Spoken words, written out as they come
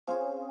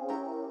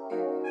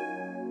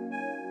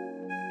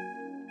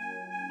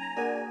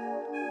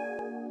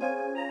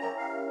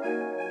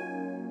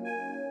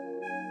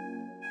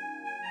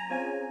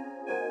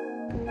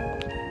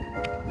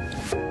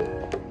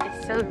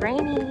so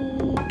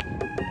rainy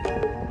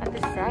at the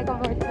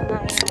Sagamore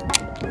tonight.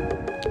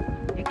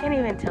 You can't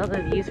even tell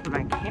the views from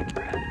my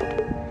camera.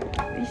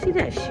 Do you see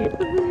that shit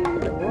over there?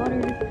 The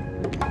water?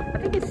 I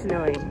think it's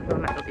snowing, so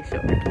I'm not really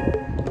sure.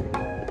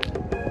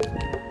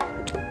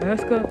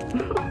 Let's go.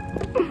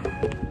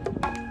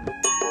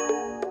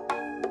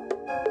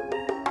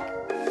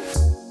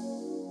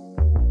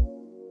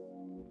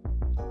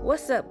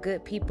 What's up,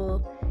 good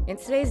people? In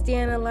today's day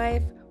in the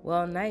life,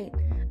 well, night,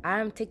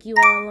 I'm taking you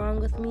all along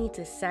with me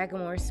to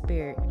Sagamore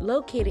Spirit,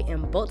 located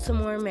in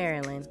Baltimore,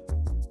 Maryland.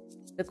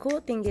 The cool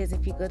thing is,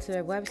 if you go to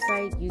their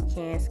website, you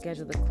can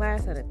schedule the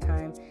class at a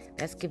time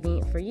that's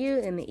convenient for you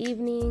in the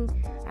evening.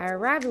 I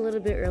arrived a little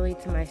bit early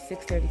to my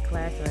 6:30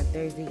 class on a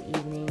Thursday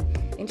evening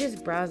and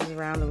just browsed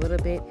around a little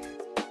bit.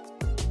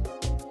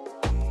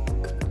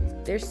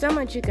 There's so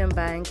much you can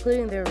buy,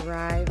 including their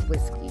rye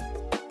whiskey.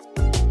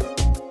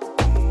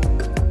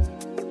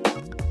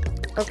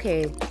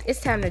 Okay, it's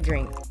time to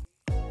drink.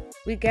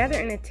 We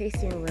gathered in a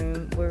tasting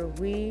room where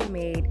we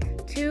made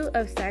 2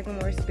 of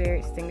Sagamore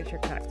Spirit's signature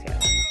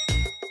cocktails.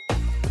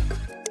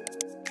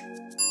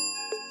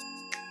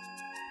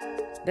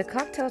 The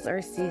cocktails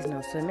are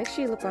seasonal, so make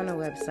sure you look on the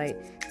website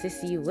to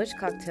see which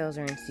cocktails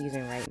are in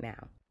season right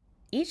now.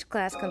 Each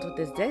class comes with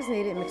this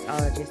designated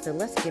mixologist, so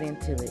let's get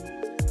into it.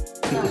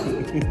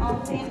 All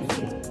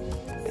fancy.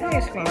 That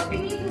is fancy. What we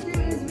need to do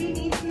is we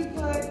need to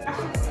put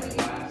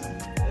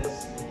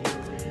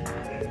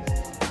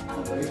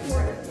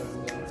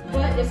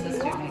but if you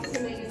want to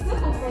make it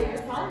simple for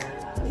yourself,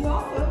 you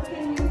also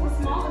can use a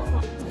smaller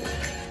font.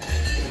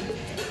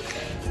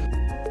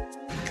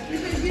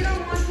 Because you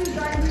don't want to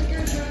dilute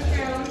your drink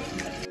down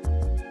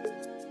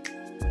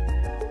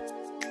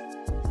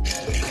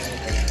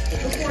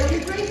before you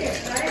drink it,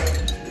 right?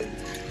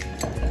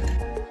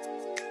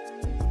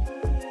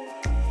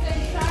 Okay,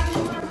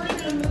 Sagamore, we're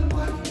going to move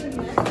on to the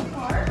next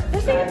part.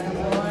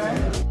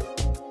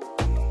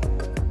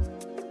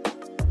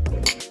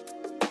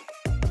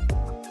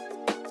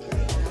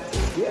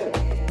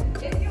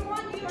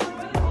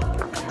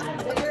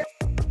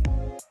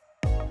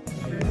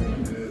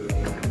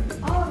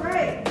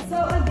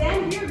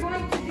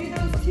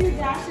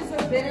 Dashes of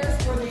bitters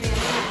for the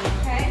champagne,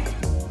 okay?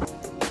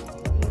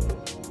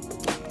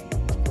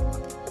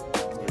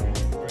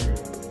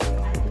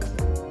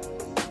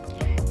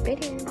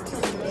 Bitters.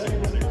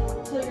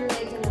 So you're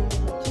making them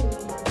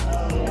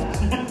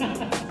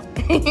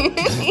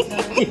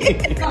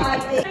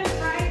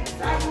right,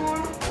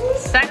 Sagamore.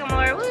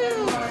 Sagamore,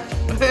 woo!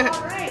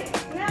 All right.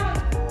 Now,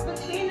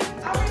 between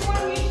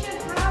everyone, we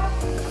should have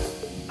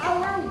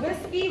our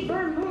whiskey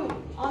vermouth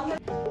on the.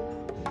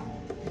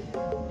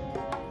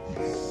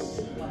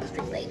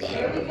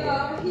 There we go.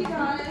 He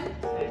got it.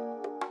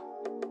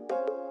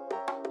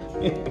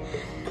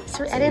 So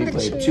we're adding the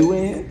cheese. 2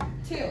 in?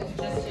 2.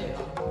 Just 2.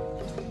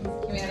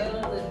 Can we add a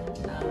little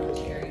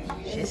cherry?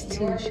 Just 2.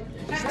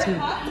 Just 2.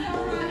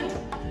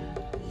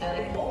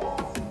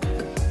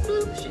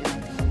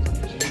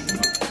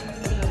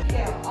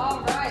 Yeah, all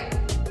right.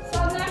 So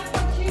that's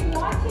what you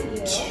want to do.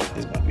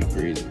 This about to be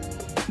crazy.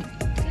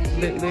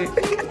 Look.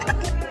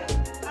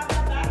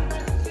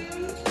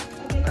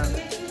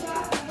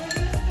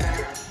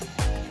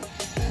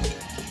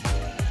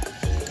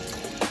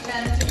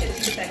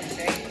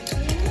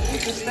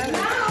 Now,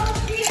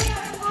 we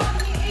have taught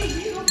me a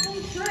beautiful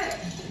trick.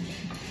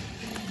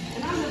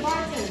 And I'm the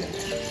bartender.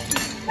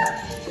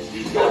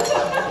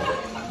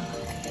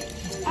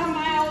 At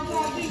my old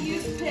job, we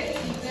used picks.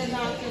 We did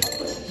not just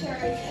put the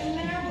cherries in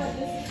there, but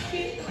this is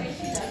cute the way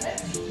she does it.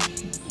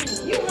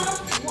 You have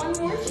 1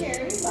 more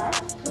cherry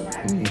left,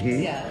 correct?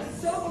 Mm-hmm. Yes.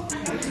 So,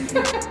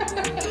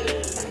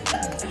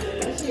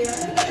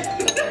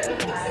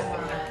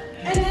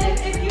 and then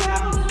if you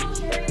have a little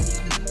cherry,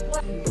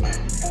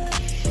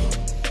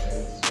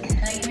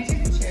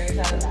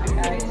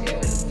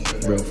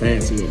 Real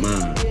fancy with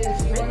mine.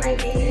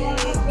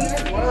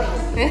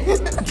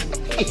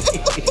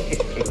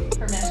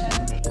 Permission.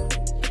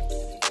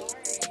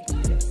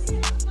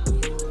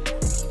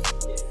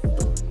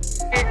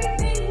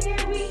 Everything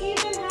here, we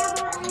even have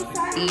our own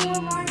side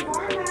of our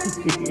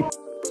bar.